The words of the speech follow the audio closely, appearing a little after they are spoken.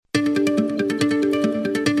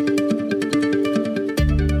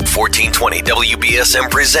620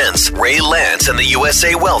 WBSM presents Ray Lance and the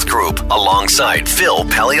USA Wealth Group alongside Phil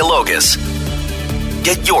Paleologos.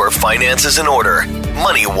 Get your finances in order.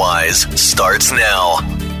 Money Wise starts now.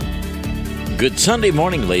 Good Sunday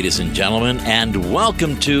morning, ladies and gentlemen, and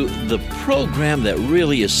welcome to the program that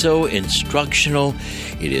really is so instructional.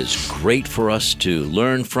 It is great for us to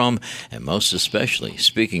learn from, and most especially,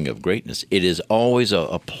 speaking of greatness, it is always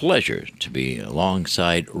a pleasure to be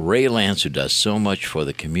alongside Ray Lance, who does so much for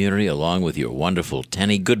the community, along with your wonderful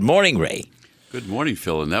Tenny. Good morning, Ray. Good morning,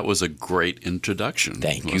 Phil, and that was a great introduction.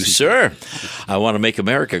 Thank you, sir. I want to make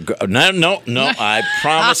America No, I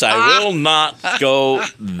promise I will not go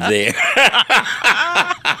there.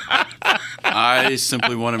 I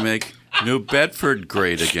simply want to make New Bedford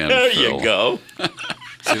great again, There Phil. you go.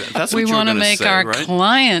 See, that's what We you were want to gonna make say, our right?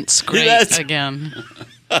 clients great That's- again.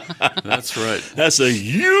 That's right. That's a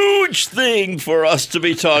huge thing for us to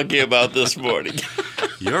be talking about this morning.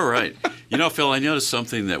 You're right. You know, Phil, I noticed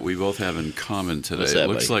something that we both have in common today. What's that, It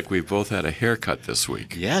looks buddy? like we both had a haircut this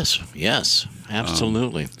week. Yes,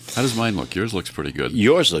 absolutely. How does mine look? Yours looks pretty good.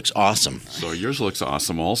 Yours looks awesome. So yours looks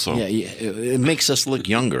awesome also. Yeah, it makes us look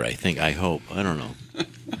younger, I think. I hope. I don't know.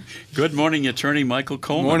 Good morning, Attorney Michael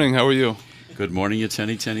Coleman. Morning, how are you? Good morning,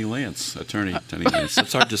 Tenny Lance. Attorney Tenny Lance.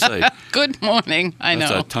 It's hard to say. Good morning. I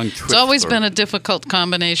That's know. a tongue It's always twister. been a difficult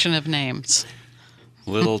combination of names.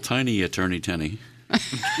 Little tiny Attorney Tenny.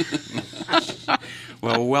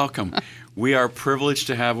 Well, welcome. We are privileged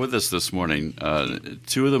to have with us this morning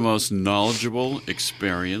two of the most knowledgeable,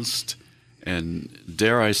 experienced, and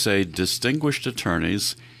dare I say, distinguished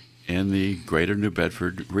attorneys in the greater New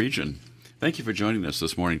Bedford region. Thank you for joining us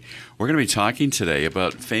this morning. We're going to be talking today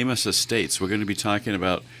about famous estates. We're going to be talking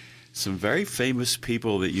about some very famous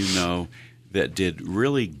people that you know that did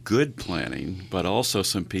really good planning, but also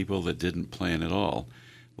some people that didn't plan at all,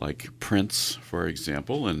 like Prince, for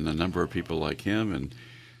example, and a number of people like him. And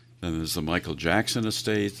then there's the Michael Jackson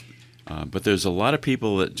estate. But there's a lot of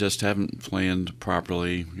people that just haven't planned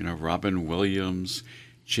properly. You know, Robin Williams,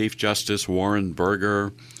 Chief Justice Warren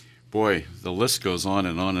Burger. Boy, the list goes on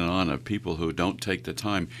and on and on of people who don't take the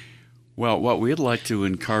time. Well, what we'd like to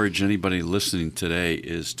encourage anybody listening today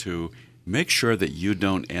is to make sure that you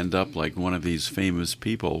don't end up like one of these famous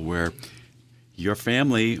people where your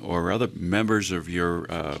family or other members of your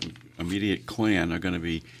immediate clan are going to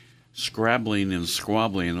be scrabbling and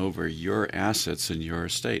squabbling over your assets and your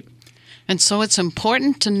estate. And so it's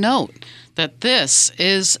important to note that this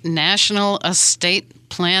is National Estate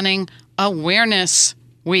Planning Awareness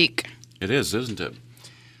Week. It is, isn't it?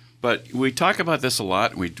 But we talk about this a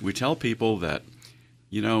lot. We tell people that,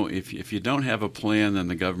 you know, if you don't have a plan, then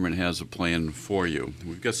the government has a plan for you.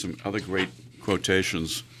 We've got some other great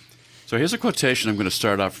quotations. So here's a quotation I'm going to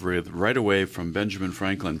start off with right away from Benjamin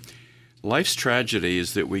Franklin. Life's tragedy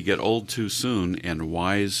is that we get old too soon and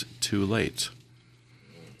wise too late.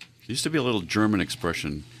 It used to be a little German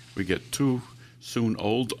expression. We get too soon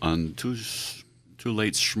old and too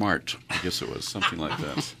late smart. I guess it was something like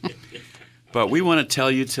that. But we want to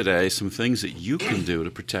tell you today some things that you can do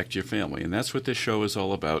to protect your family. And that's what this show is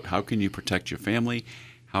all about. How can you protect your family?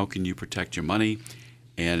 How can you protect your money?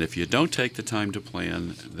 And if you don't take the time to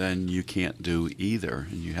plan, then you can't do either.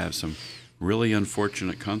 And you have some really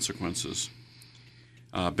unfortunate consequences.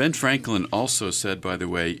 Ben Franklin also said, by the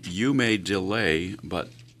way, you may delay, but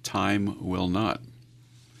time will not.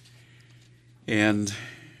 And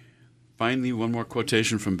finally, one more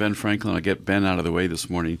quotation from Ben Franklin. I'll get Ben out of the way this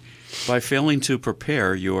morning. By failing to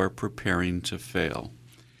prepare, you are preparing to fail.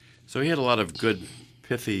 So he had a lot of good,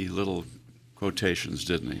 pithy little quotations,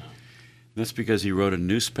 didn't he? That's because he wrote a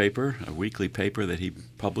newspaper, a weekly paper that he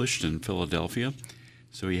published in Philadelphia.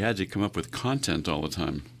 So he had to come up with content all the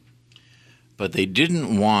time. But they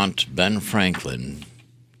didn't want Ben Franklin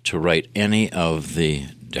to write any of the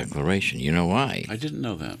Declaration. You know why? I didn't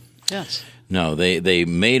know that. Yes. No, they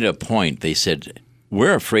made a point. They said,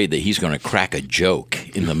 we're afraid that he's going to crack a joke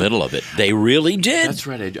in the middle of it. They really did. That's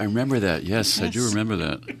right. I remember that. Yes, I do remember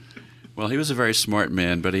that. Well, he was a very smart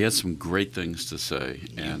man, but he had some great things to say.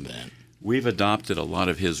 And we've adopted a lot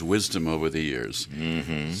of his wisdom over the years.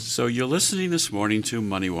 Mm-hmm. So you're listening this morning to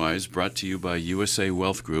MoneyWise, brought to you by USA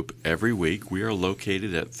Wealth Group every week. We are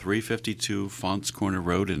located at 352 Fonts Corner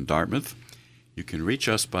Road in Dartmouth. You can reach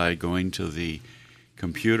us by going to the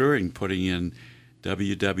computer and putting in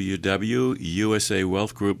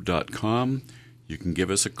www.usawealthgroup.com. You can give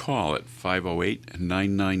us a call at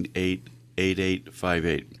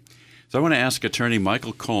 508-998-8858. So I want to ask Attorney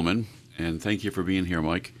Michael Coleman, and thank you for being here,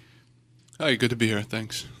 Mike. Hi, good to be here.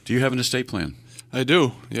 Thanks. Do you have an estate plan? I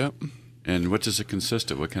do, yep. And what does it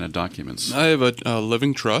consist of? What kind of documents? I have a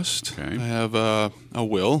living trust. Okay. I have a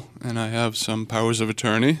will, and I have some powers of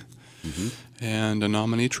attorney, and a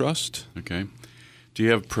nominee trust. Okay. Do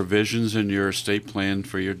you have provisions in your estate plan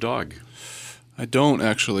for your dog? I don't,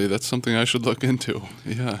 actually. That's something I should look into.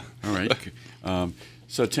 Yeah. All right.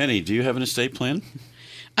 So, Tenny, do you have an estate plan?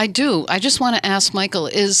 I do. I just want to ask Michael,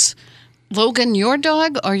 is Logan your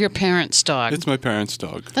dog or your parents' dog? It's my parents'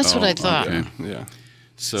 dog. That's what I thought. Okay. Yeah.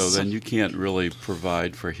 So then you can't really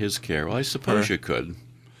provide for his care. Well, I suppose you could.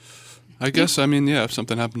 I guess, if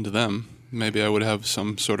something happened to them, maybe I would have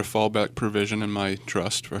some sort of fallback provision in my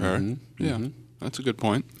trust for her. Yeah, that's a good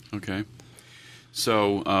point. Okay.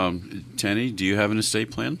 So, Tenny, do you have an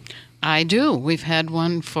estate plan? I do. We've had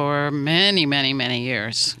one for many, many, many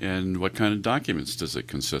years. And what kind of documents does it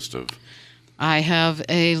consist of? I have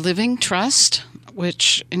a living trust,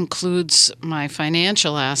 which includes my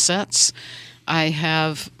financial assets. I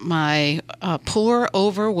have my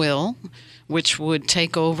pour-over will, which would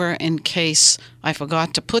take over in case I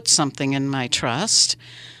forgot to put something in my trust.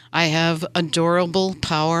 I have a durable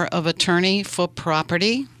power of attorney for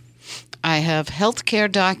property. I have health care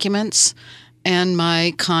documents, and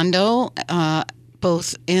my condo,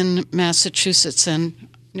 both in Massachusetts and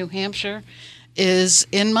New Hampshire, is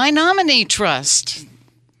in my nominee trust.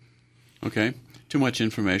 Okay. Too much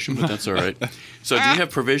information, but that's all right. So do you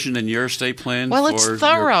have provision in your estate plan Well, for it's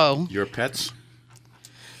thorough. Your pets?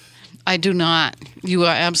 I do not. You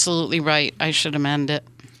are absolutely right. I should amend it.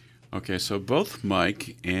 Okay, so both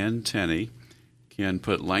Mike and Tenny can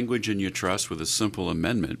put language in your trust with a simple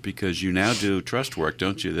amendment because you now do trust work,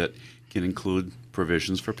 don't you, that can include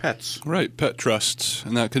provisions for pets. Right, pet trusts.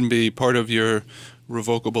 And that can be part of your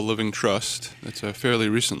revocable living trust. That's a fairly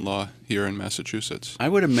recent law here in Massachusetts. I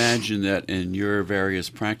would imagine that in your various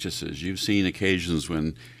practices, you've seen occasions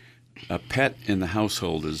when a pet in the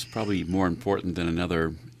household is probably more important than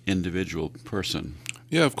another individual person.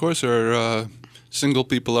 Yeah, of course, there are single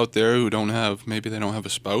people out there who maybe they don't have a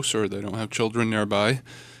spouse or they don't have children nearby,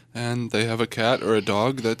 and they have a cat or a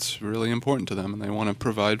dog that's really important to them, and they want to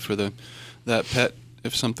provide for that pet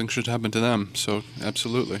if something should happen to them. So,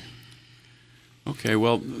 absolutely. Okay,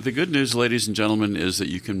 well, the good news, ladies and gentlemen, is that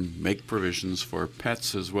you can make provisions for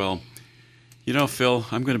pets as well. You know, Phil,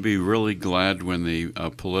 I'm going to be really glad when the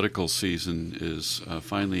political season is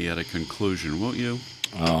finally at a conclusion, won't you?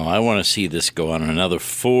 Oh, I want to see this go on another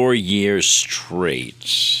 4 years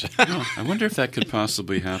straight. I wonder if that could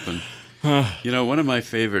possibly happen. You know, one of my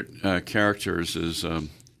favorite characters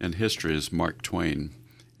in history is Mark Twain,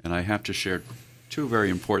 and I have to share two very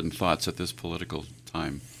important thoughts at this political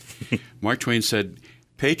time. Mark Twain said,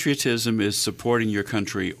 "Patriotism is supporting your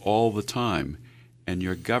country all the time, and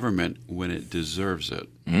your government when it deserves it."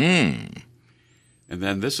 And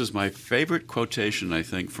then this is my favorite quotation, I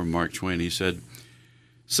think, from Mark Twain. He said,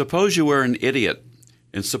 "Suppose you were an idiot,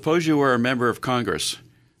 and suppose you were a member of Congress,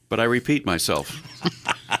 but I repeat myself."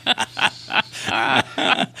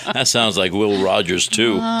 That sounds like Will Rogers,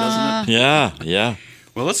 too. Doesn't it? Yeah.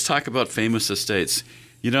 Well, let's talk about famous estates.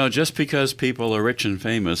 You know, just because people are rich and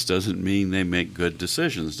famous doesn't mean they make good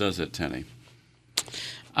decisions, does it, Tenny?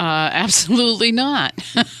 Absolutely not.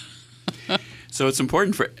 So it's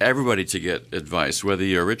important for everybody to get advice, whether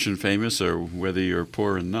you're rich and famous or whether you're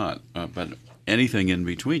poor and not. But anything in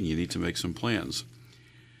between, you need to make some plans.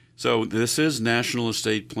 So this is National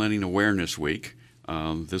Estate Planning Awareness Week,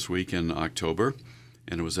 this week in October,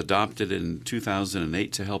 and it was adopted in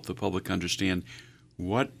 2008 to help the public understand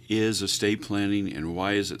what is estate planning and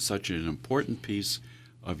why is it such an important piece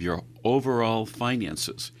of your overall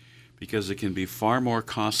finances? Because it can be far more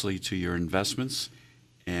costly to your investments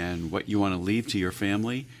and what you want to leave to your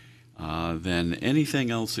family than anything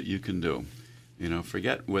else that you can do. You know,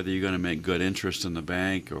 forget whether you're going to make good interest in the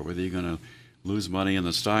bank or whether you're going to lose money in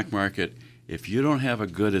the stock market. If you don't have a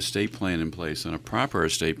good estate plan in place and a proper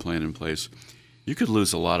estate plan in place, you could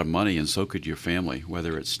lose a lot of money and so could your family,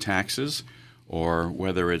 whether it's taxes or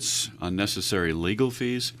whether it's unnecessary legal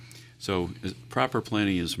fees. So proper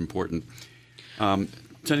planning is important.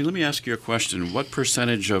 Tenny, let me ask you a question. What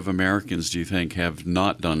percentage of Americans do you think have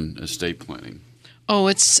not done estate planning? Oh,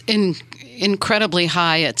 it's incredibly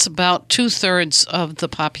high. It's about 2/3 of the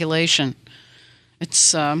population.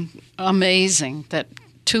 It's amazing that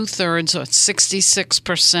 2/3 or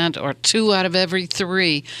 66% or 2 out of every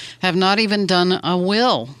 3 have not even done a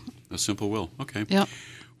will. A simple will. Okay. Yep.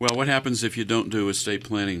 Well, what happens if you don't do estate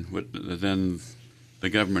planning? Then the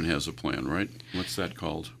government has a plan, right? What's that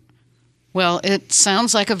called? Well, it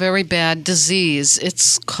sounds like a very bad disease.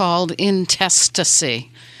 It's called intestacy.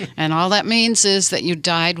 And all that means is that you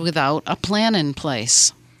died without a plan in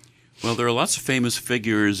place. Well, there are lots of famous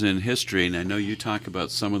figures in history, and I know you talk about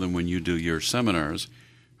some of them when you do your seminars,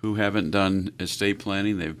 who haven't done estate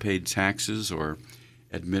planning. They've paid taxes or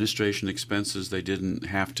administration expenses they didn't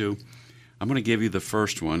have to. I'm going to give you the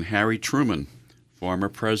first one, Harry Truman, former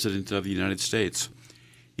President of the United States.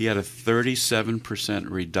 He had a 37%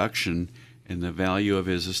 reduction in the value of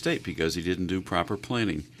his estate because he didn't do proper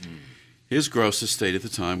planning. His gross estate at the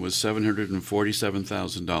time was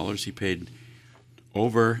 $747,000. He paid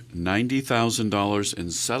over $90,000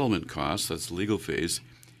 in settlement costs, that's legal fees,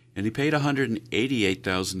 and he paid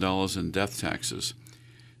 $188,000 in death taxes.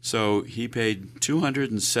 So he paid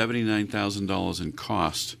 $279,000 in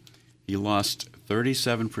cost. He lost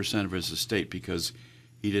 37% of his estate because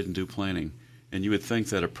he didn't do planning. And you would think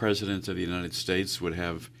that a president of the United States would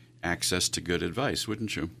have access to good advice,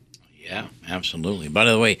 wouldn't you? Yeah, absolutely. By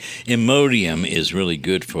the way, Imodium is really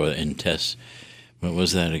good for what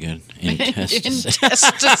was that again?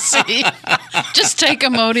 Intestacy. Just take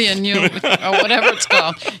Imodium, or whatever it's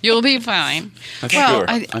called. You'll be fine.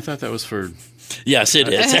 I thought that was for... Yes, it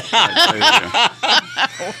is.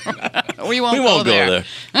 We won't go there.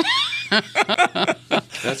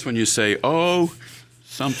 That's when you say, oh,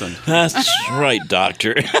 something. That's right,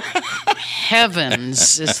 doctor.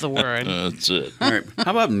 Heavens is the word. That's it. All right.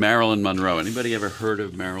 How about Marilyn Monroe? Anybody ever heard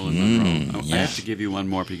of Marilyn Monroe? Yeah. I have to give you one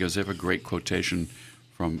more because I have a great quotation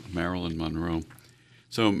from Marilyn Monroe.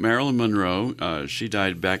 So Marilyn Monroe, she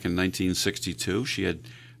died back in 1962. She had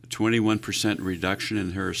a 21% reduction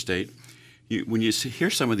in her estate. When you hear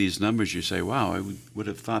some of these numbers, you say, wow, I would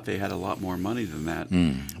have thought they had a lot more money than that.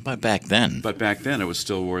 But back then. But back then it was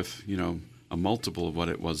still worth, a multiple of what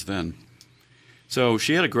it was then. So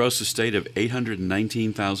she had a gross estate of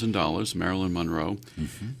 $819,000, Marilyn Monroe.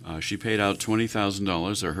 Mm-hmm. She paid out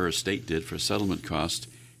 $20,000, or her estate did, for settlement cost,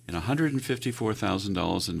 and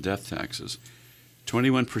 $154,000 in death taxes.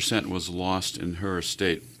 21% was lost in her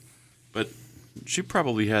estate. But she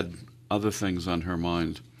probably had other things on her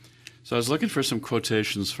mind. So I was looking for some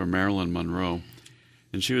quotations for Marilyn Monroe,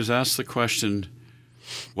 and she was asked the question,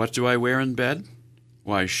 what do I wear in bed?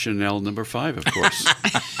 Why, Chanel No. 5, of course.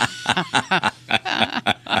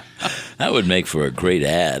 That would make for a great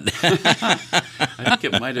ad. I think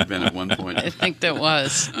it might have been at one point. I think that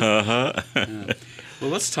was. Yeah. Well,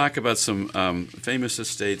 let's talk about some famous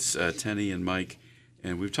estates, Tenny and Mike,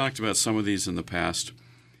 and we've talked about some of these in the past.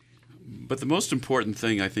 But the most important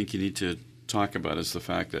thing I think you need to talk about is the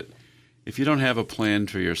fact that if you don't have a plan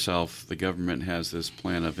for yourself, the government has this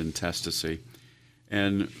plan of intestacy.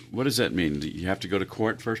 And what does that mean? Do you have to go to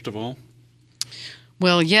court, first of all?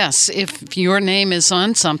 Well, yes. If your name is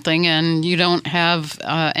on something and you don't have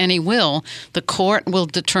any will, the court will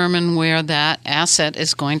determine where that asset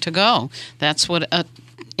is going to go. That's what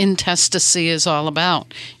intestacy is all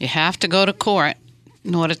about. You have to go to court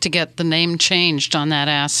in order to get the name changed on that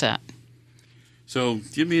asset. So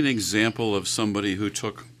give me an example of somebody who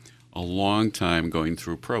took a long time going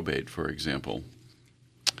through probate, for example.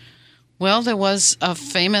 Well, there was a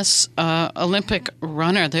famous Olympic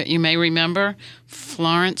runner that you may remember,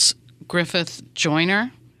 Florence Griffith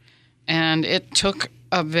Joyner, and it took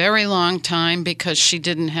a very long time because she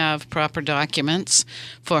didn't have proper documents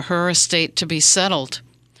for her estate to be settled.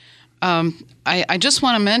 I just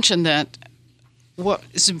want to mention that what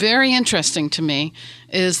is very interesting to me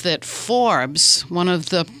is that Forbes, one of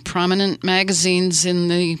the prominent magazines in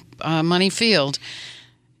the money field,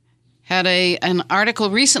 had an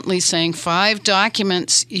article recently saying 5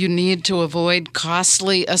 documents you need to avoid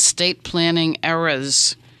costly estate planning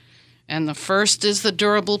errors. And the first is the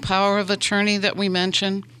durable power of attorney that we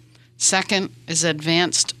mentioned. Second is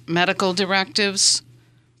advanced medical directives.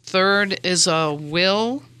 Third is a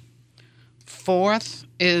will. Fourth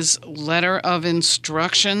is letter of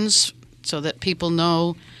instructions so that people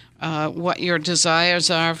know what your desires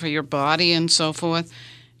are for your body and so forth.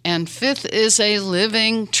 And fifth is a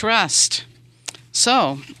living trust.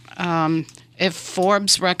 So, if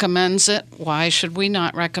Forbes recommends it, why should we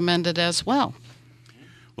not recommend it as well?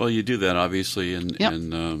 Well, you do that, obviously, and Yep.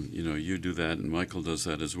 you do that, and Michael does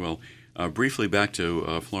that as well. Briefly back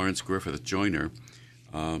to Florence Griffith Joyner.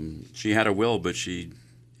 She had a will, but she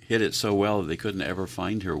hid it so well that they couldn't ever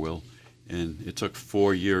find her will. And it took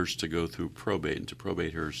 4 years to go through probate and to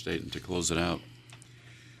probate her estate and to close it out.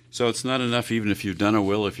 So it's not enough, even if you've done a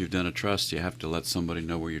will, if you've done a trust, you have to let somebody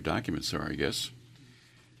know where your documents are, I guess.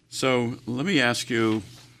 So let me ask you,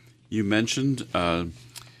 you mentioned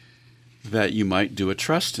that you might do a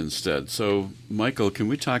trust instead. So, Michael, can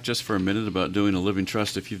we talk just for a minute about doing a living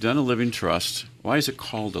trust? If you've done a living trust, why is it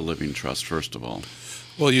called a living trust, first of all?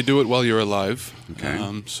 Well, you do it while you're alive.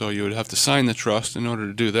 Okay. So you would have to sign the trust. In order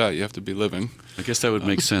to do that, you have to be living. I guess that would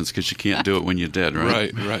make sense because you can't do it when you're dead,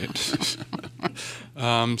 right? Right.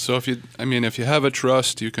 So if you have a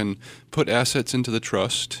trust, you can put assets into the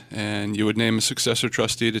trust, and you would name a successor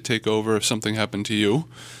trustee to take over if something happened to you.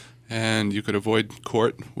 And you could avoid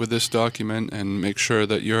court with this document and make sure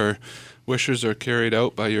that your wishes are carried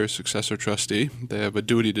out by your successor trustee. They have a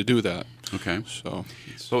duty to do that. Okay. So,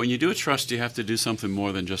 But when you do a trust, you have to do something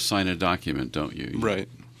more than just sign a document, don't you? right.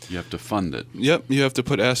 You have to fund it. Yep, you have to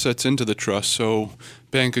put assets into the trust. So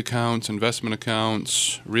bank accounts, investment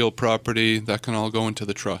accounts, real property, that can all go into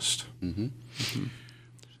the trust. Did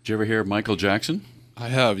you ever hear of Michael Jackson? I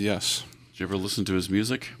have, yes. Did you ever listen to his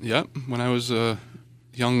music? Yep, when I was a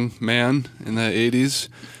young man in the 80s,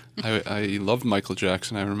 I loved Michael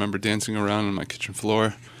Jackson. I remember dancing around on my kitchen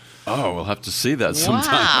floor. Oh, we'll have to see that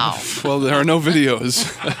sometime. Wow. Well, there are no videos.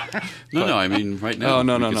 No, I mean right now. Oh,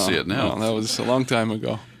 no. You can see it now. No, that was a long time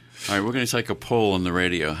ago. All right, we're going to take a poll on the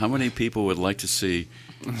radio. How many people would like to see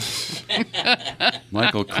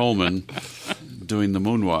Michael Coleman doing the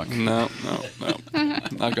moonwalk? No.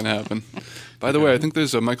 Not going to happen. By the way, I think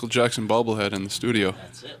there's a Michael Jackson bobblehead in the studio.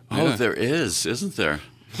 That's it. Oh, Yeah. there is, isn't there?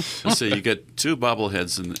 Let's see, you get two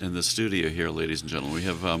bobbleheads in the studio here, ladies and gentlemen. We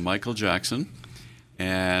have Michael Jackson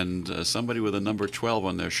and somebody with a number 12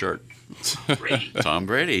 on their shirt. Tom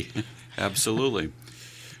Brady. Absolutely.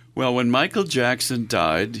 Well, when Michael Jackson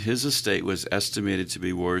died, his estate was estimated to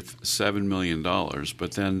be worth $7 million,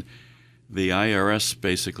 but then the IRS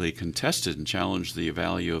basically contested and challenged the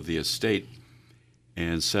value of the estate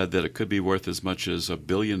and said that it could be worth as much as $1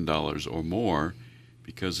 billion or more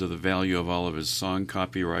because of the value of all of his song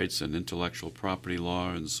copyrights and intellectual property law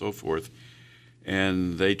and so forth.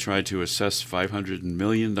 And they tried to assess $500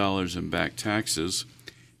 million in back taxes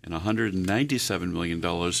and $197 million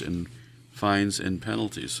in fines and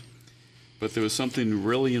penalties. But there was something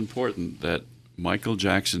really important that Michael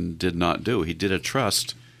Jackson did not do. He did a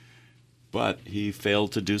trust, but he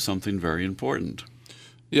failed to do something very important.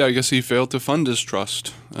 Yeah, I guess he failed to fund his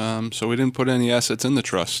trust. So we didn't put any assets in the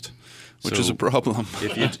trust, which is a problem.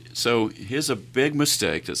 So here's a big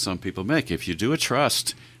mistake that some people make. If you do a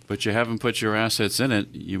trust, but you haven't put your assets in it,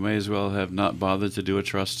 you may as well have not bothered to do a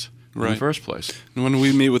trust in the first place. And when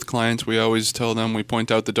we meet with clients, we always tell them, we point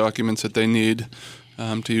out the documents that they need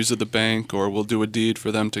to use at the bank, or we'll do a deed for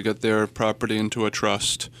them to get their property into a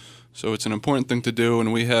trust. So it's an important thing to do,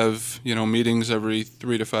 and we have meetings every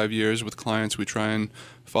 3 to 5 years with clients. We try and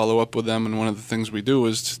follow up with them, and one of the things we do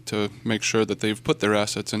is to make sure that they've put their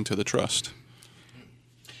assets into the trust.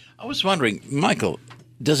 I was wondering, Michael,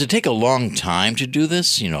 does it take a long time to do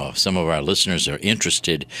this? If some of our listeners are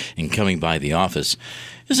interested in coming by the office,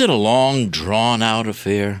 is it a long, drawn-out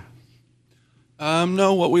affair?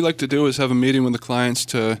 No, what we like to do is have a meeting with the clients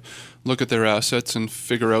to look at their assets and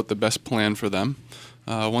figure out the best plan for them.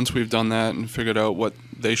 Once we've done that and figured out what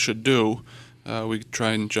they should do, we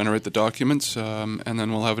try and generate the documents, and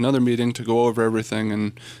then we'll have another meeting to go over everything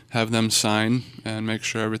and have them sign and make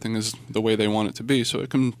sure everything is the way they want it to be. So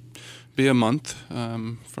it can be a month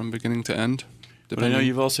from beginning to end. But I know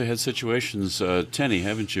you've also had situations, Tenny,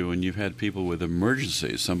 haven't you, when you've had people with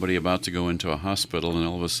emergencies, somebody about to go into a hospital, and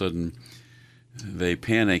all of a sudden they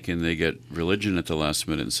panic and they get religion at the last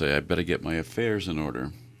minute and say, I better get my affairs in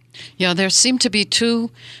order. Yeah, there seem to be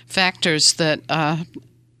two factors that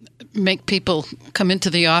make people come into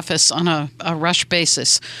the office on a rush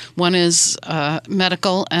basis. One is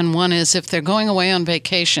medical, and one is if they're going away on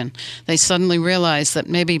vacation, they suddenly realize that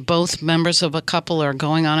maybe both members of a couple are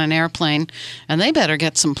going on an airplane, and they better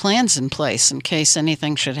get some plans in place in case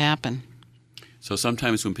anything should happen. So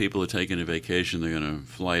sometimes when people are taking a vacation, they're going to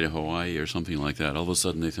fly to Hawaii or something like that. All of a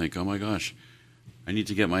sudden they think, oh my gosh, I need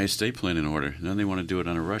to get my estate plan in order. And then they want to do it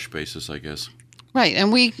on a rush basis, I guess. Right,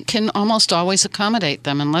 and we can almost always accommodate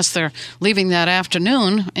them unless they're leaving that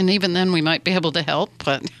afternoon, and even then we might be able to help,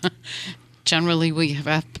 but generally we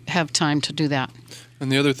have time to do that.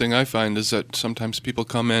 And the other thing I find is that sometimes people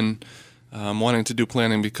come in wanting to do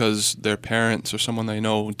planning because their parents or someone they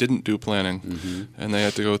know didn't do planning, and they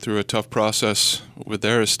had to go through a tough process with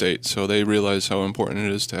their estate, so they realize how important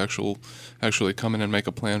it is to actually come in and make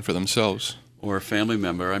a plan for themselves. Or a family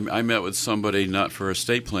member. I met with somebody not for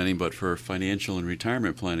estate planning, but for financial and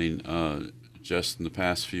retirement planning just in the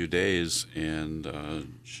past few days, and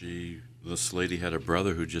this lady had a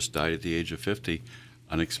brother who just died at the age of 50,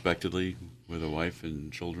 unexpectedly, with a wife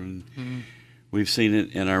and children. We've seen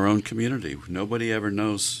it in our own community. Nobody ever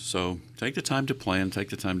knows. So take the time to plan, take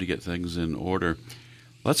the time to get things in order.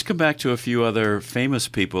 Let's come back to a few other famous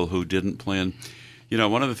people who didn't plan. You know,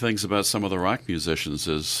 one of the things about some of the rock musicians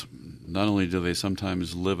is not only do they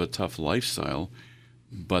sometimes live a tough lifestyle,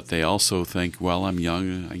 but they also think, well, I'm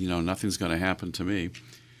young, nothing's going to happen to me.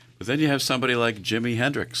 But then you have somebody like Jimi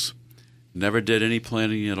Hendrix. Never did any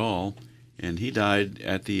planning at all, and he died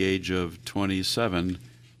at the age of 27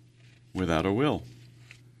 without a will.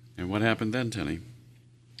 And what happened then, Tenny?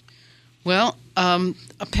 Well,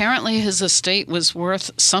 apparently his estate was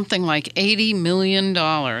worth something like $80 million.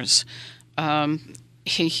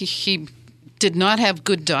 He did not have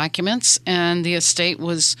good documents, and the estate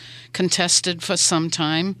was contested for some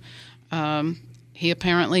time. He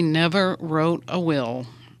apparently never wrote a will.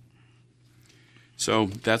 So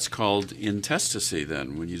that's called intestacy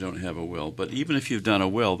then, when you don't have a will. But even if you've done a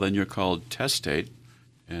will, then you're called testate,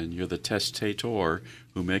 and you're the testator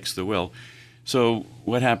who makes the will. So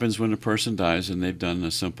what happens when a person dies and they've done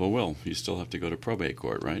a simple will? You still have to go to probate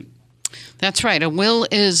court, right? That's right. A will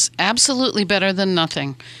is absolutely better than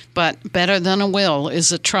nothing, but better than a will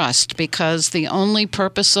is a trust, because the only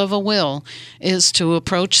purpose of a will is to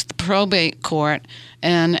approach the probate court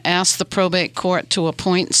and ask the probate court to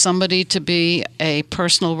appoint somebody to be a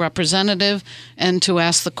personal representative and to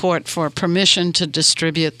ask the court for permission to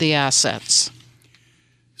distribute the assets.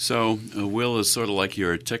 So a will is sort of like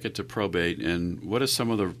your ticket to probate. And what are some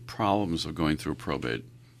of the problems of going through probate?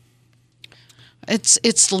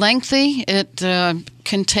 It's lengthy. It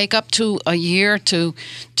can take up to a year to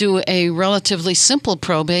do a relatively simple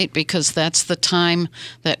probate, because that's the time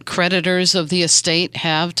that creditors of the estate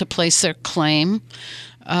have to place their claim.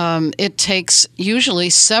 It takes usually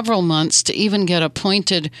several months to even get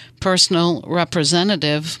appointed personal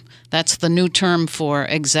representative. That's the new term for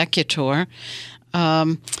executor.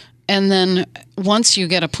 And then once you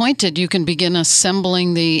get appointed, you can begin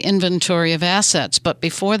assembling the inventory of assets. But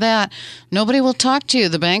before that, nobody will talk to you.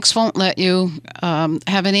 The banks won't let you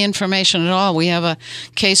have any information at all. We have a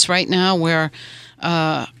case right now where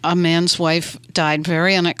a man's wife died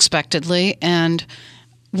very unexpectedly, and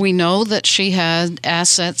we know that she had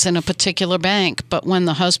assets in a particular bank. But when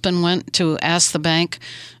the husband went to ask the bank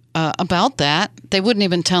about that, they wouldn't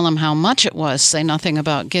even tell him how much it was, say nothing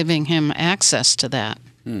about giving him access to that.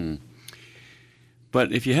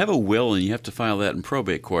 But if you have a will and you have to file that in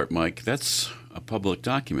probate court, Mike, that's a public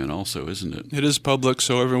document also, isn't it? It is public,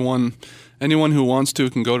 so anyone who wants to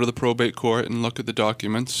can go to the probate court and look at the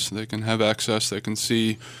documents. They can have access. They can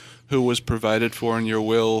see who was provided for in your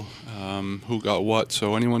will, who got what.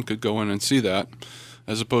 So anyone could go in and see that,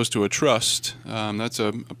 as opposed to a trust. That's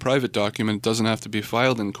a private document. It doesn't have to be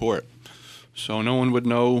filed in court. So no one would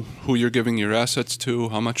know who you're giving your assets to,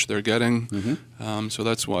 how much they're getting. Mm-hmm. So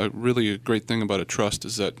that's why really a great thing about a trust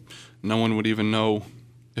is that no one would even know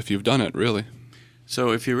if you've done it, really.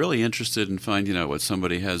 So if you're really interested in finding out what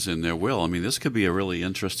somebody has in their will, I mean, this could be a really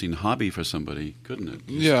interesting hobby for somebody, couldn't it?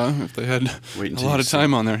 Yeah, if they had a lot of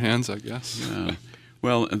time on their hands, I guess. Yeah.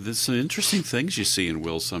 Well, there's some interesting things you see in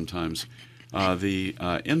wills sometimes. The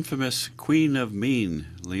infamous Queen of Mean,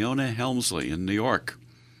 Leona Helmsley in New York.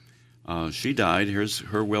 She died.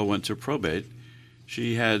 Her will went to probate.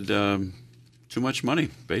 She had too much money,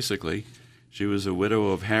 basically. She was a widow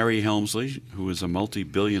of Harry Helmsley, who was a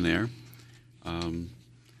multi-billionaire. I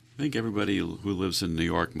think everybody who lives in New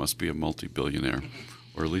York must be a multi-billionaire,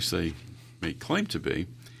 or at least they may claim to be.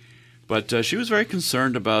 But she was very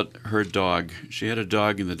concerned about her dog. She had a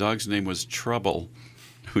dog, and the dog's name was Trouble,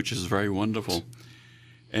 which is very wonderful.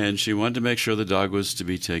 And she wanted to make sure the dog was to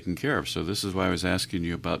be taken care of. So this is why I was asking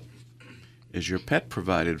you about, is your pet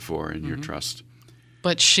provided for in your trust?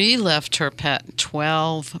 But she left her pet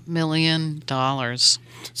 $12 million.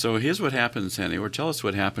 So here's what happened, Sandy, or tell us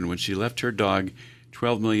what happened when she left her dog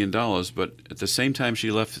 $12 million, but at the same time she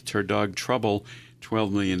left her dog Trouble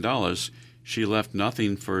 $12 million, she left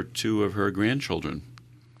nothing for two of her grandchildren.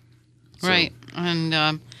 So, right.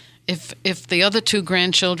 And if the other two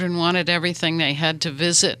grandchildren wanted everything, they had to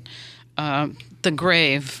visit the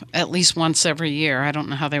grave at least once every year. I don't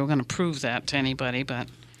know how they were going to prove that to anybody, but...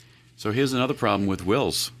 So here's another problem with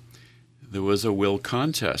wills. There was a will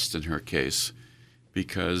contest in her case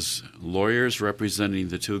because lawyers representing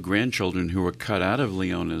the two grandchildren who were cut out of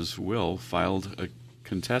Leona's will filed a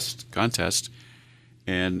contest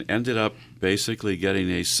and ended up basically getting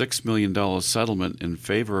a $6 million settlement in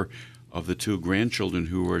favor of the two grandchildren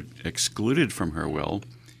who were excluded from her will.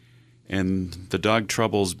 And the dog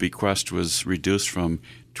Trouble's bequest was reduced from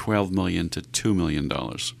 $12 million to $2 million.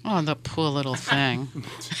 Oh, the poor little thing.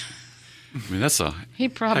 I mean, that's a He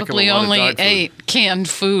heck of a probably lot of only dog food. ate canned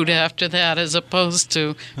food after that as opposed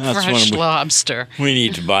to That's fresh one of- lobster. We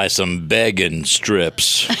need to buy some begging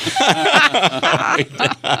strips. Boy,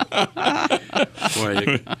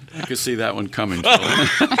 I could see that one coming, Phil.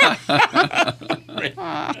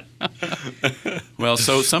 Well,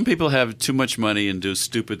 so some people have too much money and do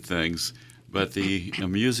stupid things, but the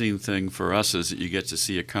amusing thing for us is that you get to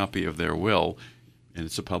see a copy of their will, and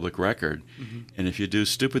it's a public record. And if you do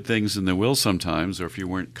stupid things in the will sometimes, or if you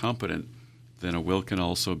weren't competent, then a will can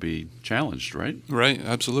also be challenged, right? Right,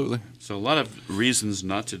 absolutely. So a lot of reasons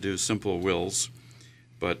not to do simple wills,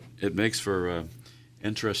 but it makes for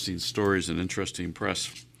interesting stories and interesting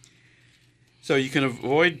press. So you can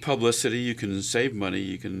avoid publicity, you can save money,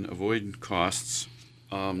 you can avoid costs.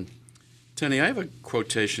 Tenny, I have a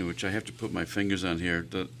quotation which I have to put my fingers on here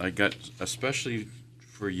that I got especially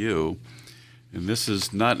for you, and this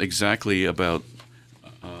is not exactly about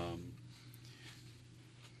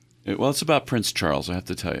it's about Prince Charles, I have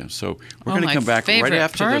to tell you. So we're going to my come back right favorite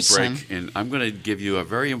after person. the break, and I'm going to give you a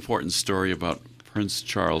very important story about Prince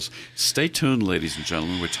Charles. Stay tuned, ladies and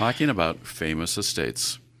gentlemen. We're talking about famous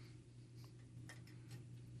estates.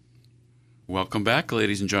 Welcome back,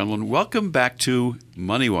 ladies and gentlemen. Welcome back to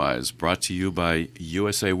MoneyWise, brought to you by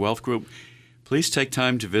USA Wealth Group. Please take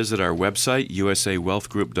time to visit our website,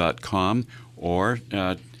 usawealthgroup.com, or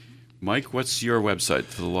Mike, what's your website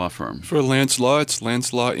for the law firm? For Lance Law, it's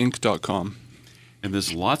lancelawinc.com. And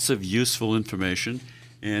there's lots of useful information.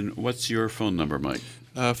 And what's your phone number, Mike?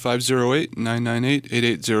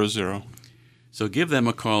 508-998-8800. So give them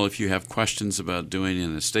a call if you have questions about doing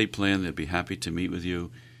an estate plan. They'd be happy to meet with you.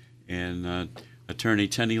 And Attorney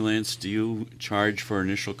Tenny Lance, do you charge for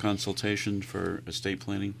initial consultation for estate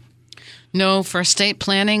planning? No, for estate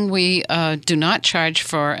planning, we do not charge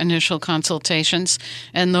for initial consultations,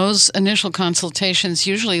 and those initial consultations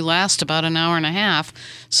usually last about an hour and a half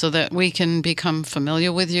so that we can become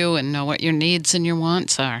familiar with you and know what your needs and your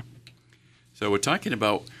wants are. So we're talking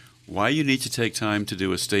about why you need to take time to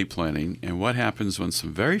do estate planning and what happens when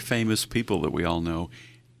some very famous people that we all know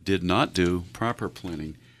did not do proper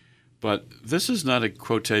planning. But this is not a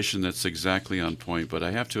quotation that's exactly on point, but I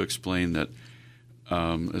have to explain that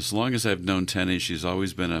as long as I've known Tenny, she's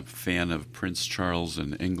always been a fan of Prince Charles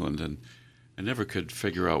in England, and I never could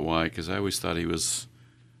figure out why, because I always thought he was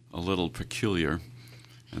a little peculiar,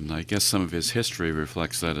 and I guess some of his history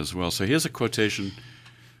reflects that as well. So here's a quotation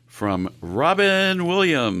from Robin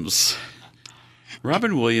Williams.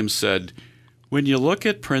 Robin Williams said, "When you look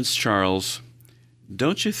at Prince Charles,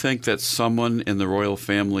 don't you think that someone in the royal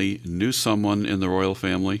family knew someone in the royal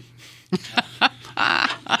family?"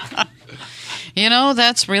 You know,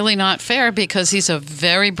 that's really not fair because he's a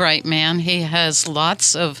very bright man. He has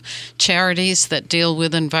lots of charities that deal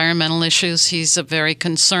with environmental issues. He's a very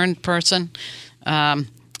concerned person.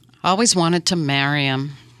 Always wanted to marry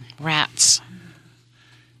him. Rats.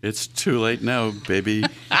 It's too late now, baby.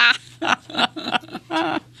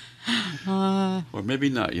 Or maybe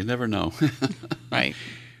not. You never know. Right.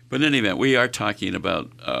 But in any event, we are talking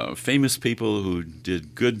about famous people who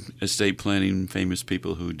did good estate planning, famous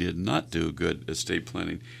people who did not do good estate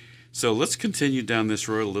planning. So let's continue down this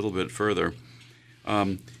road a little bit further.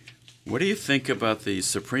 What do you think about the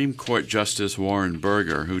Supreme Court Justice Warren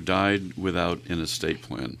Burger, who died without an estate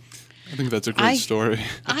plan? I think that's a great story.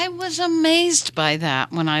 I was amazed by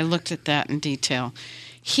that when I looked at that in detail.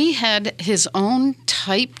 He had his own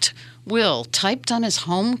typed will, typed on his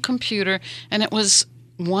home computer, and it was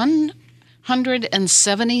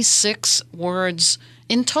 176 words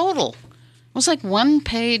in total. It was like 1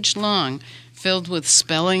 page long, filled with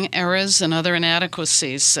spelling errors and other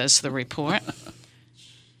inadequacies, says the report.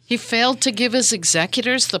 He failed to give his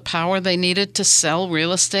executors the power they needed to sell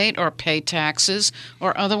real estate or pay taxes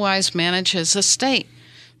or otherwise manage his estate.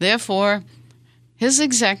 Therefore, his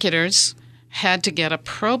executors had to get a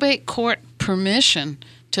probate court permission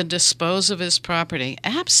to dispose of his property.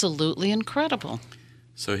 Absolutely incredible.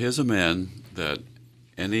 So here's a man that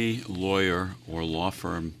any lawyer or law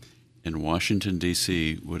firm in Washington,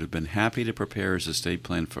 D.C. would have been happy to prepare his estate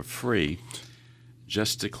plan for free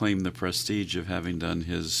just to claim the prestige of having done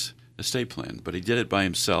his estate plan. But he did it by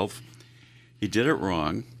himself. He did it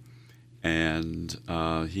wrong, and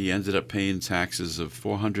he ended up paying taxes of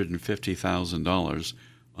 $450,000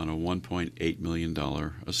 on a $1.8 million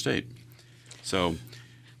estate. So,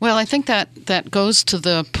 well, I think that goes to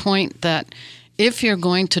the point that if you're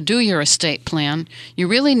going to do your estate plan, you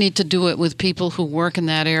really need to do it with people who work in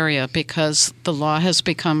that area because the law has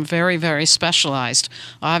become very, very specialized.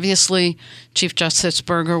 Obviously, Chief Justice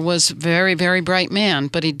Burger was a very, very bright man,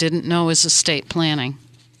 but he didn't know his estate planning.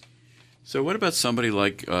 So what about somebody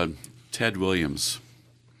like Ted Williams.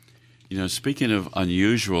 Speaking of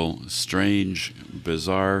unusual, strange,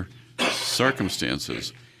 bizarre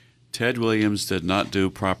circumstances, Ted Williams did not do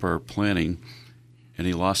proper planning, and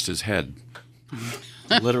he lost his head.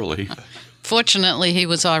 Literally. Fortunately, he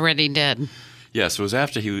was already dead. Yes, it was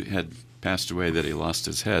after he had passed away that he lost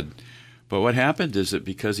his head. But what happened is that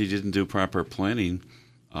because he didn't do proper planning,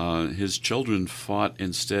 his children fought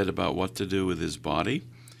instead about what to do with his body.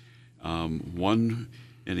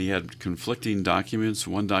 And he had conflicting documents.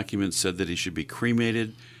 One document said that he should be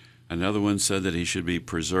cremated. Another one said that he should be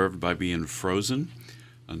preserved by being frozen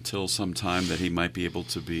until some time that he might be able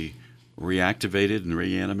to be reactivated and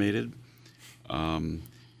reanimated.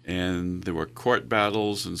 And there were court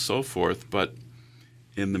battles and so forth. But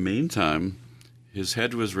in the meantime, his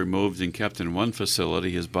head was removed and kept in one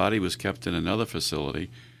facility. His body was kept in another facility.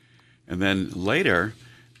 And then later,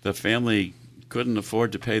 the family couldn't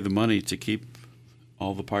afford to pay the money to keep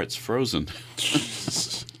all the parts frozen.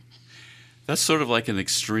 That's sort of like an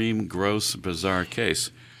extreme, gross, bizarre case.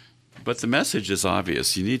 But the message is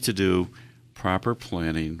obvious. You need to do proper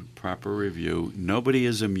planning, proper review. Nobody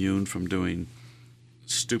is immune from doing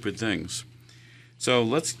stupid things. So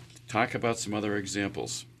let's talk about some other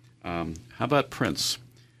examples. How about Prince?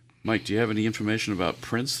 Mike, do you have any information about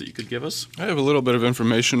Prince that you could give us? I have a little bit of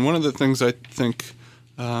information. One of the things I think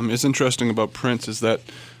is interesting about Prince is that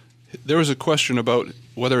there was a question about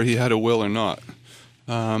whether he had a will or not.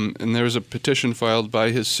 And there was a petition filed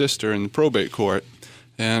by his sister in the probate court.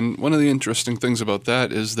 And one of the interesting things about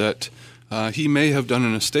that is that he may have done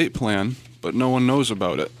an estate plan, but no one knows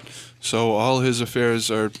about it. So all his affairs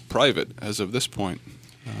are private as of this point,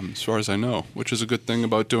 as far as I know, which is a good thing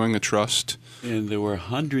about doing a trust. And there were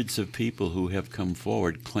hundreds of people who have come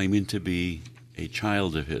forward claiming to be a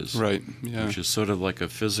child of his. Right, yeah. Which is sort of like a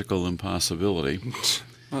physical impossibility.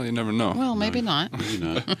 Well, you never know. Well, maybe not. Maybe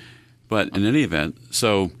not. But in any event,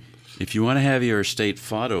 so if you want to have your estate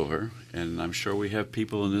fought over, and I'm sure we have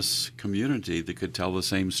people in this community that could tell the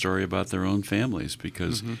same story about their own families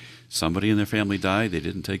because somebody in their family died, they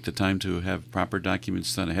didn't take the time to have proper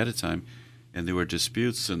documents done ahead of time, and there were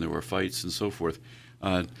disputes and there were fights and so forth.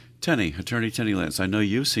 Attorney Tenny Lance, I know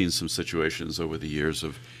you've seen some situations over the years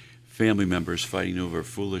of family members fighting over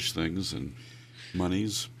foolish things and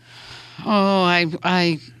monies. Oh,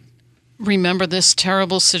 I remember this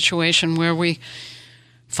terrible situation where we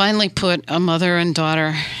finally put a mother and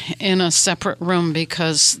daughter in a separate room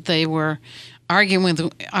because they were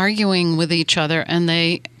arguing with each other, and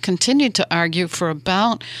they continued to argue for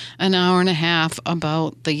about an hour and a half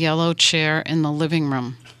about the yellow chair in the living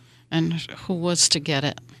room and who was to get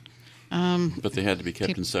it. But they had to be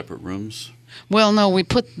kept in separate rooms? Well, no, we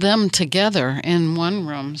put them together in one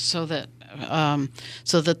room so that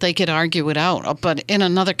they could argue it out. But in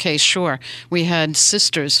another case, sure, we had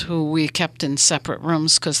sisters who we kept in separate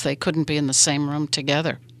rooms because they couldn't be in the same room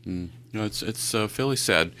together. No, it's fairly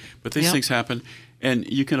sad, but these things happen, and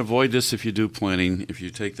you can avoid this if you do planning, if you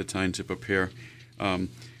take the time to prepare. How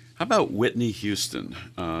about Whitney Houston?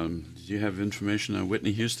 Do you have information on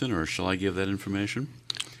Whitney Houston, or shall I give that information?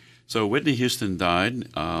 So Whitney Houston died.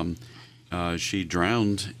 She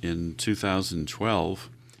drowned in 2012.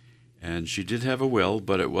 And she did have a will,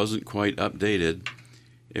 but it wasn't quite updated.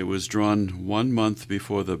 It was drawn 1 month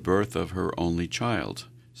before the birth of her only child.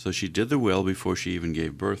 So she did the will before she even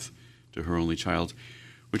gave birth to her only child,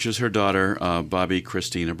 which is her daughter, Bobby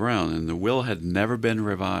Christina Brown. And the will had never been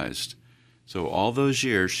revised. So all those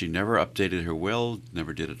years, she never updated her will,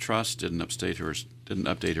 never did a trust, didn't update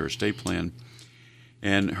her estate plan.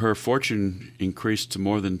 And her fortune increased to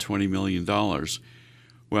more than $20 million.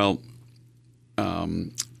 Well,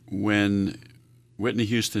 when Whitney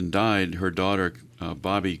Houston died, her daughter,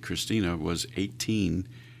 Bobby Christina, was 18,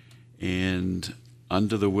 and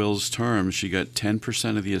under the will's terms, she got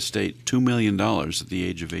 10% of the estate, $2 million at the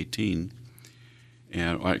age of 18. She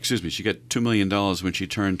got $2 million when she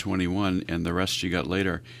turned 21, and the rest she got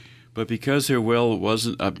later. But because her will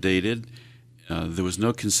wasn't updated, there was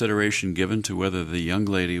no consideration given to whether the young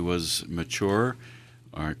lady was mature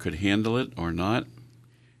or could handle it or not.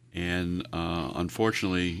 And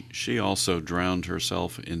unfortunately, she also drowned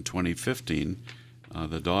herself in 2015,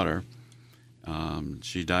 the daughter.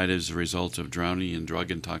 She died as a result of drowning and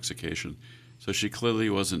drug intoxication. So she clearly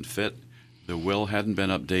wasn't fit. The will hadn't been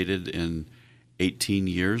updated in 18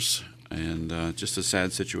 years, and just a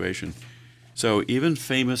sad situation. So even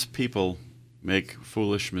famous people make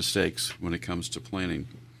foolish mistakes when it comes to planning.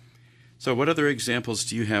 So what other examples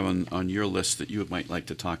do you have on your list that you might like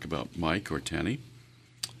to talk about, Mike or Tanny?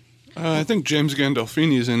 I think James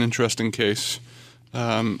Gandolfini is an interesting case.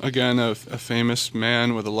 Again, a famous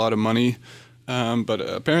man with a lot of money. But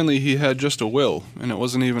apparently he had just a will, and it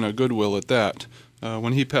wasn't even a good will at that.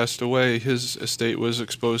 When he passed away, his estate was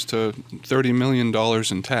exposed to $30 million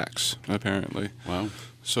in tax, apparently. Wow.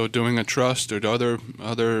 So doing a trust or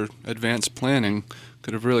other advanced planning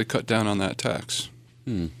could have really cut down on that tax.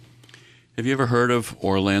 Have you ever heard of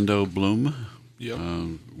Orlando Bloom? Yep.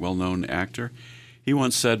 Well-known actor. He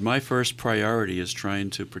once said, "My first priority is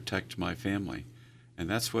trying to protect my family." And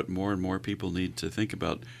that's what more and more people need to think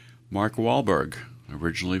about. Mark Wahlberg,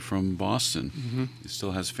 originally from Boston. He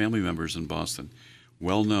still has family members in Boston.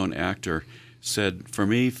 Well-known actor, said, "For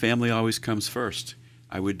me, family always comes first.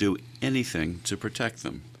 I would do anything to protect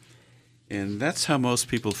them." And that's how most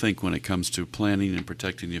people think when it comes to planning and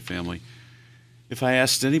protecting your family. If I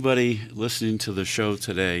asked anybody listening to the show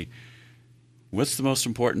today, what's the most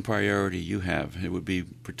important priority you have? It would be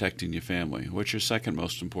protecting your family. What's your second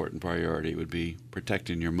most important priority? It would be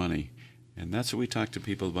protecting your money. And that's what we talk to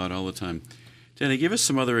people about all the time. Danny, give us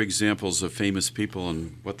some other examples of famous people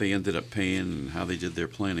and what they ended up paying and how they did their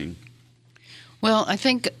planning. Well, I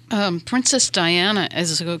think Princess Diana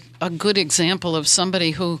is a good example of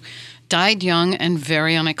somebody who died young and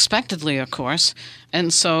very unexpectedly, of course.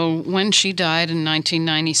 And so when she died in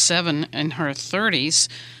 1997 in her 30s,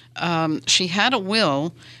 she had a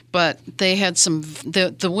will, but they had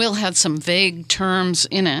the will had some vague terms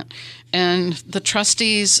in it, and the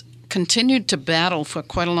trustees continued to battle for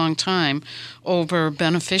quite a long time over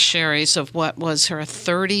beneficiaries of what was her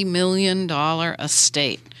 $30 million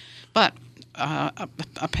estate. But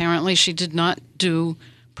apparently she did not do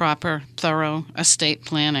proper, thorough estate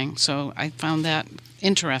planning, so I found that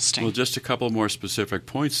interesting. Well, just a couple more specific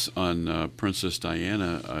points on Princess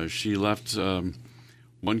Diana. She left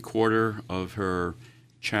 1/4 of her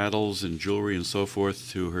chattels and jewelry and so forth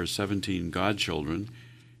to her 17 godchildren,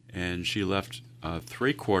 and she left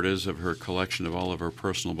 3/4 of her collection of all of her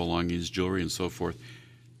personal belongings, jewelry and so forth,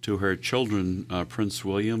 to her children, Prince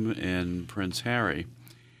William and Prince Harry.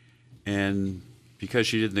 And because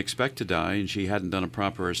she didn't expect to die and she hadn't done a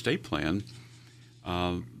proper estate plan,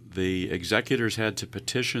 the executors had to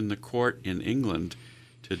petition the court in England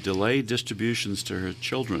to delay distributions to her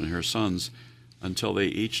children, her sons, until they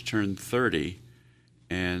each turned 30,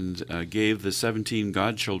 and gave the 17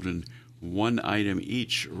 godchildren one item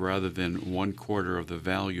each rather than 1/4 of the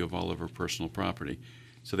value of all of her personal property.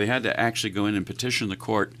 So they had to actually go in and petition the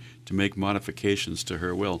court to make modifications to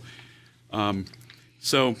her will.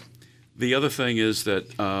 So the other thing is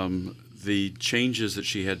that the changes that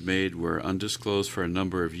she had made were undisclosed for a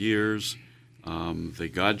number of years.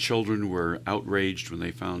 The godchildren were outraged when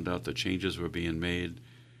they found out the changes were being made.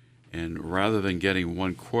 And rather than getting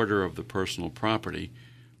 1/4 of the personal property,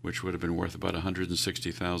 which would have been worth about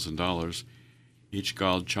 $160,000, each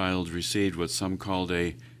godchild received what some called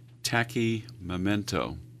a tacky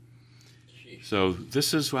memento. So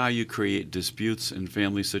this is how you create disputes in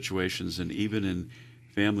family situations and even in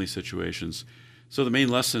family situations. So the main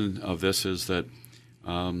lesson of this is that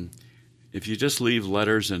if you just leave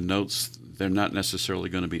letters and notes, they're not necessarily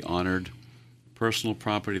going to be honored. Personal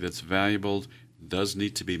property that's valuable does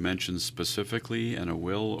need to be mentioned specifically in a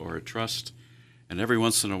will or a trust. And every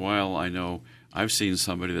once in a while, I know I've seen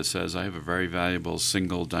somebody that says, I have a very valuable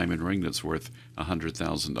single diamond ring that's worth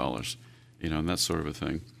 $100,000, and that sort of a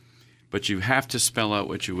thing. But you have to spell out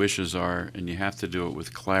what your wishes are, and you have to do it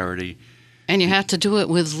with clarity. And you have to do it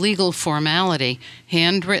with legal formality.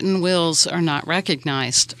 Handwritten wills are not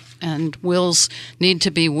recognized, and wills need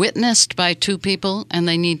to be witnessed by two people, and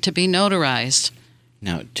they need to be notarized.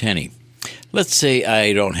 Now, Tenny, let's say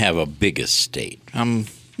I don't have a big estate. I'm,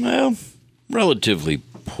 relatively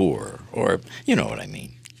poor, or you know what I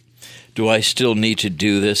mean. Do I still need to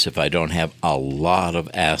do this if I don't have a lot of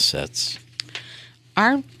assets?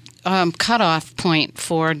 Our cutoff point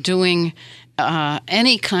for doing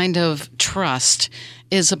any kind of trust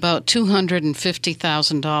is about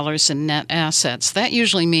 $250,000 in net assets. That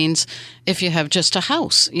usually means if you have just a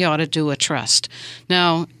house, you ought to do a trust.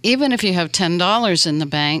 Now, even if you have $10 in the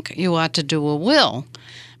bank, you ought to do a will.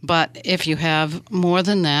 But if you have more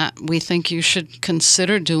than that, we think you should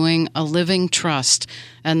consider doing a living trust.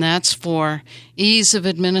 And that's for ease of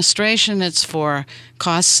administration, it's for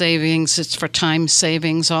cost savings, it's for time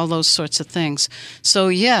savings, all those sorts of things. So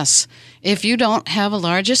yes, if you don't have a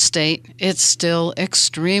large estate, it's still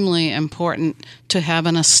extremely important to have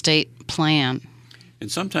an estate plan.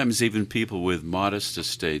 And sometimes even people with modest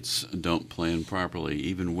estates don't plan properly,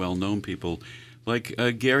 even well-known people like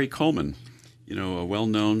Gary Coleman. A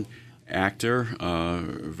well-known actor,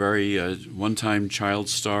 very one-time child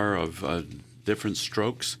star of Diff'rent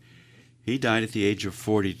Strokes. He died at the age of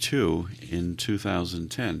 42 in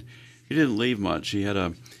 2010. He didn't leave much. He had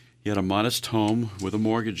He had a modest home with a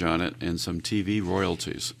mortgage on it and some TV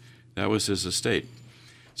royalties. That was his estate.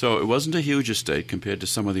 So it wasn't a huge estate compared to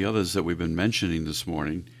some of the others that we've been mentioning this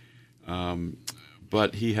morning.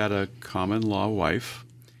 But he had a common law wife,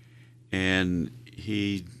 and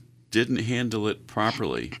he didn't handle it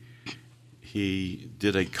properly. He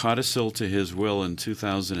did a codicil to his will in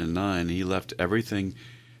 2009. He left everything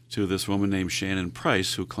to this woman named Shannon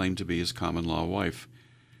Price, who claimed to be his common law wife.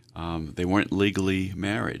 They weren't legally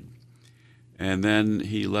married. And then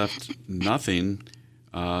he left nothing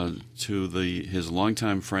to his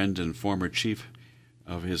longtime friend and former chief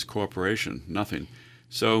of his corporation, nothing.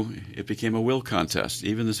 So it became a will contest.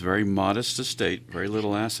 Even this very modest estate, very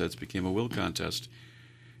little assets, became a will contest.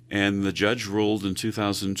 And the judge ruled in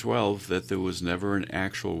 2012 that there was never an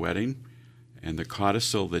actual wedding, and the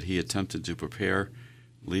codicil that he attempted to prepare,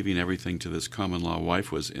 leaving everything to this common law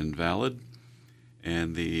wife, was invalid.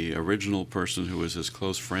 And the original person who was his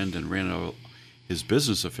close friend and ran his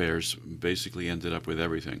business affairs basically ended up with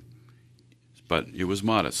everything. But it was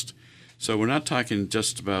modest. So we're not talking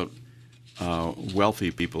just about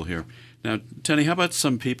wealthy people here. Now, Tenny, how about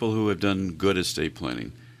some people who have done good estate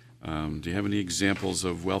planning? Do you have any examples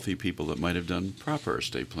of wealthy people that might have done proper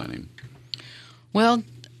estate planning? Well,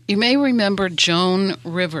 you may remember Joan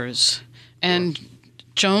Rivers. And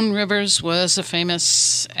Joan Rivers was a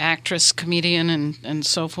famous actress, comedian, and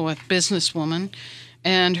so forth, businesswoman.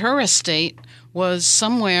 And her estate was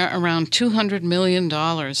somewhere around $200 million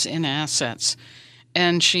in assets.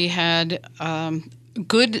 And she had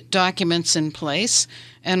good documents in place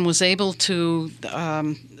and was able to,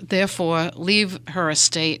 therefore, leave her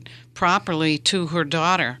estate properly to her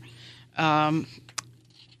daughter. And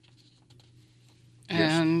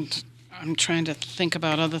I'm trying to think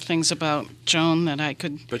about other things about Joan that I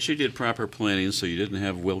could... But she did proper planning, so you didn't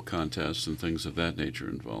have will contests and things of that nature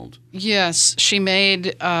involved. Yes, she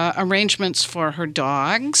made arrangements for her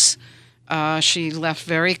dogs. She left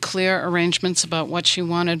very clear arrangements about what she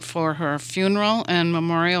wanted for her funeral and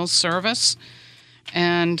memorial service.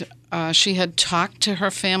 And she had talked to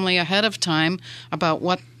her family ahead of time about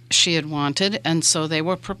what she had wanted, and so they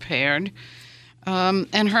were prepared.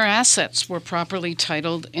 And her assets were properly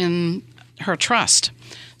titled in her trust.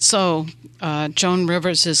 So Joan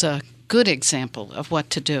Rivers is a good example of what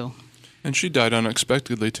to do. And she died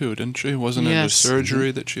unexpectedly, too, didn't she? Wasn't it a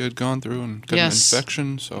surgery that she had gone through and got an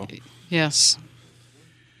infection? So yes.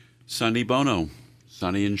 Sonny Bono,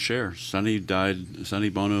 Sonny and Cher. Sonny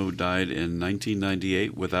Bono died in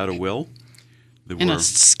 1998 without a will. In a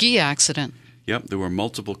ski accident. Yep, there were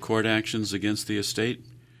multiple court actions against the estate.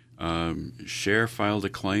 Cher filed a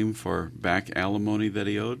claim for back alimony that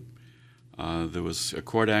he owed. There was a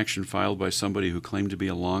court action filed by somebody who claimed to be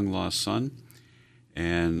a long-lost son,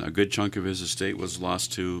 and a good chunk of his estate was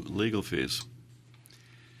lost to legal fees.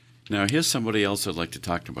 Now, here's somebody else I'd like to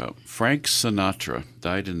talk about. Frank Sinatra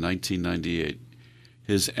died in 1998.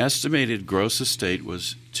 His estimated gross estate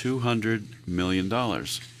was $200 million.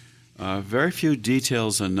 Very few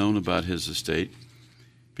details are known about his estate,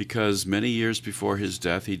 because many years before his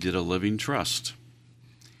death, he did a living trust.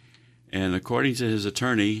 And according to his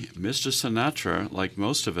attorney, Mr. Sinatra, like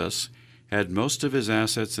most of us, had most of his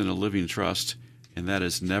assets in a living trust, and that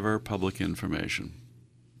is never public information.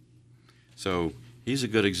 So he's a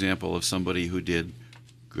good example of somebody who did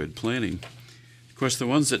good planning. Of course, the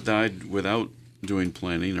ones that died without doing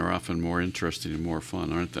planning are often more interesting and more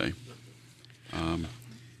fun, aren't they? How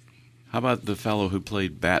about the fellow who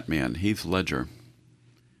played Batman, Heath Ledger?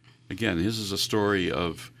 Again, this is a story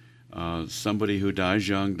of somebody who dies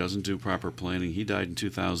young, doesn't do proper planning. He died in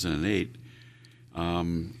 2008,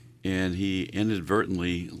 and he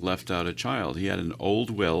inadvertently left out a child. He had an old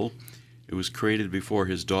will. It was created before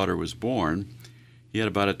his daughter was born. He had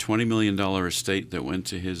about a $20 million estate that went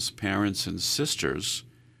to his parents and sisters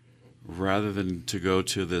rather than to go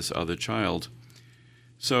to this other child.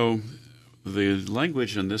 So the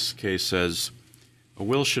language in this case says, a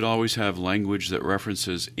will should always have language that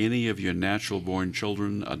references any of your natural-born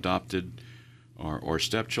children, adopted or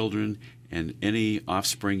stepchildren, and any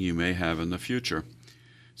offspring you may have in the future.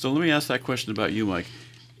 So let me ask that question about you, Mike.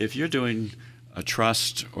 If you're doing a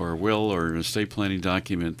trust or a will or an estate planning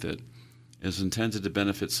document that is intended to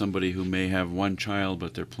benefit somebody who may have one child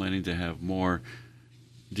but they're planning to have more,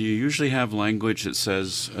 do you usually have language that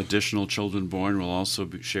says additional children born will also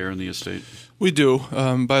share in the estate? We do.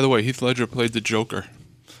 By the way, Heath Ledger played the Joker,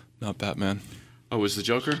 not Batman. Oh, was the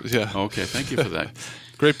Joker? Yeah. Okay, thank you for that.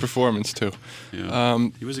 Great performance, too. Yeah.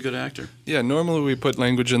 He was a good actor. Yeah, normally we put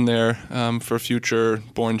language in there for future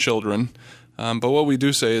born children. But what we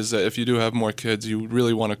do say is that if you do have more kids, you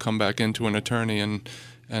really want to come back into an attorney and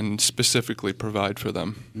and specifically provide for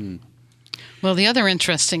them. Well, the other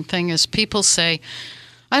interesting thing is people say,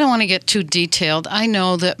 I don't want to get too detailed. I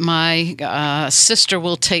know that my sister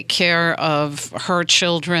will take care of her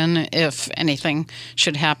children if anything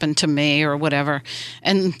should happen to me or whatever.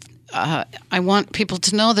 And I want people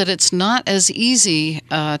to know that it's not as easy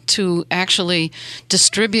to actually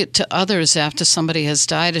distribute to others after somebody has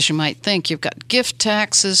died as you might think. You've got gift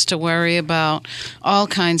taxes to worry about, all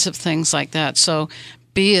kinds of things like that. So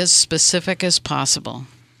be as specific as possible.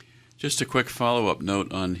 Just a quick follow-up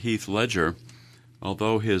note on Heath Ledger.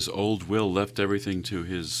 Although his old will left everything to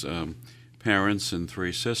his parents and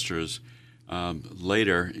 3 sisters,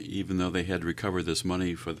 later, even though they had recovered this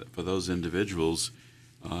money for those individuals,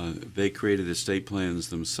 they created estate plans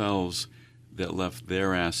themselves that left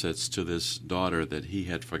their assets to this daughter that he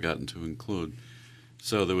had forgotten to include.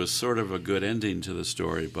 So there was sort of a good ending to the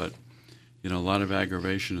story, but a lot of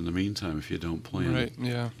aggravation in the meantime if you don't plan. Right,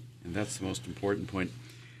 yeah. And that's the most important point.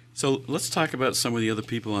 So let's talk about some of the other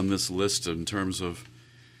people on this list in terms of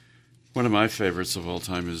one of my favorites of all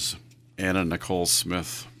time is Anna Nicole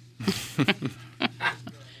Smith.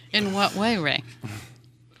 In what way, Ray?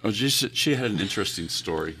 Oh, she had an interesting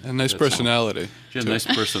story. A nice personality. She had a nice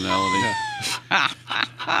personality.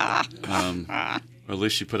 Or at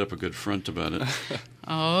least she put up a good front about it.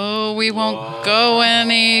 Oh, we won't go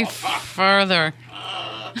any further.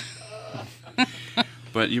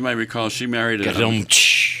 But you might recall she married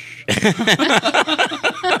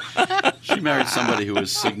she married somebody who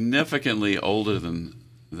was significantly older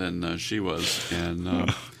than she was,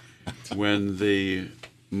 and when the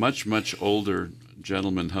much older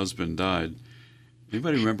gentleman husband died,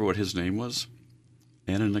 anybody remember what his name was?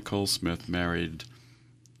 Anna Nicole Smith married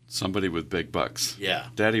somebody with big bucks. Yeah.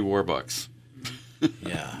 Daddy Warbucks.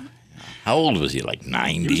 Yeah. How old was he? Like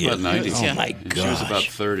 90? He was about 90. Oh, my And gosh. she was about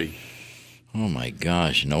 30. Oh, my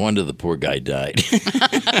gosh. No wonder the poor guy died.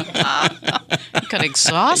 Got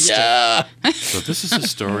exhausted. Yeah. So this is a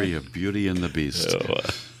story of Beauty and the Beast.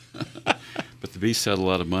 But the Beast had a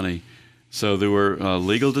lot of money. So there were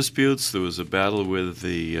legal disputes. There was a battle with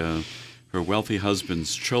her wealthy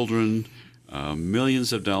husband's children,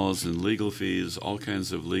 millions of dollars in legal fees, all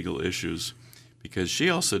kinds of legal issues, because she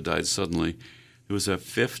also died suddenly. It was a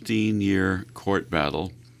 15-year court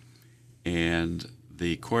battle, and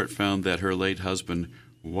the court found that her late husband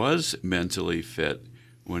was mentally fit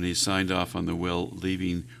when he signed off on the will,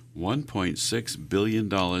 leaving $1.6 billion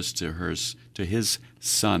to his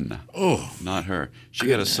son. Oh, Not her. She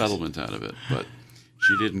got a settlement out of it, but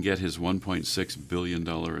she didn't get his $1.6 billion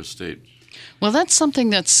estate. Well, that's something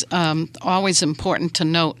that's always important to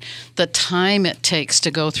note, the time it takes to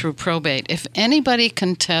go through probate. If anybody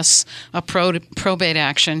contests a probate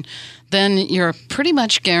action, then you're pretty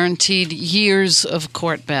much guaranteed years of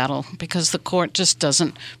court battle because the court just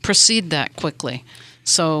doesn't proceed that quickly.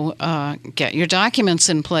 So get your documents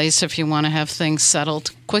in place if you want to have things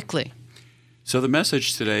settled quickly. So the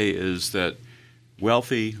message today is that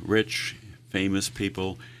wealthy, rich, famous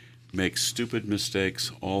people make stupid mistakes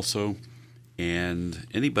also. And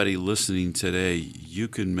anybody listening today, you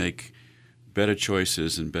can make better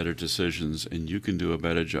choices and better decisions, and you can do a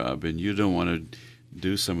better job. And you don't want to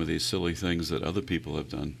do some of these silly things that other people have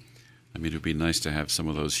done. I mean, it would be nice to have some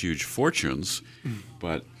of those huge fortunes,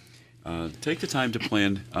 but take the time to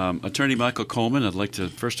plan. Attorney Michael Coleman, I'd like to,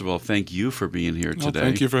 first of all, thank you for being here today.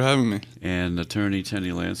 Thank you for having me. And Attorney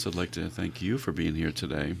Tenny Lance, I'd like to thank you for being here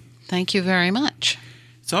today. Thank you very much.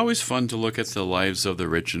 It's always fun to look at the lives of the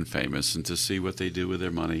rich and famous and to see what they do with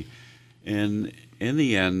their money. And in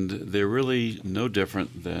the end, they're really no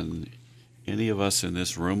different than any of us in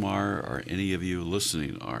this room are or any of you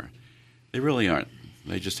listening are. They really aren't.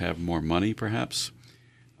 They just have more money, perhaps.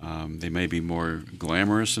 They may be more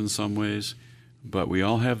glamorous in some ways, but we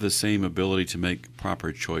all have the same ability to make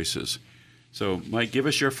proper choices. So, Mike, give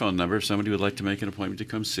us your phone number if somebody would like to make an appointment to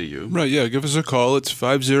come see you. Right, yeah, give us a call. It's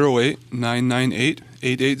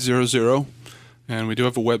 508-998-8800. And we do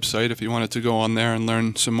have a website if you wanted to go on there and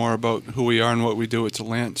learn some more about who we are and what we do. It's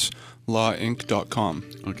lancelawinc.com.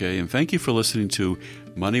 Okay, and thank you for listening to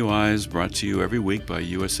MoneyWise, brought to you every week by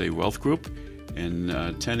USA Wealth Group.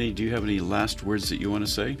 And Tenny, do you have any last words that you want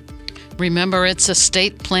to say? Remember, it's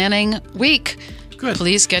estate planning week. Good.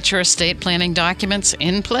 Please get your estate planning documents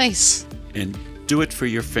in place. And do it for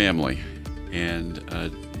your family, and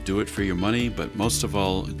do it for your money, but most of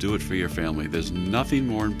all, do it for your family. There's nothing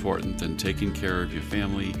more important than taking care of your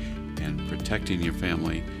family and protecting your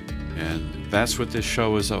family, and that's what this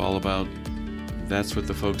show is all about. That's what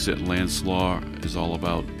the folks at Lance Law is all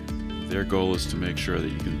about. Their goal is to make sure that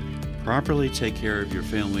you can properly take care of your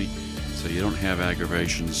family so you don't have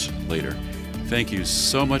aggravations later. Thank you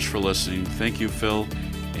so much for listening. Thank you, Phil,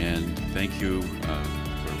 and thank you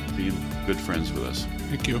for being good friends with us.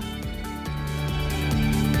 Thank you.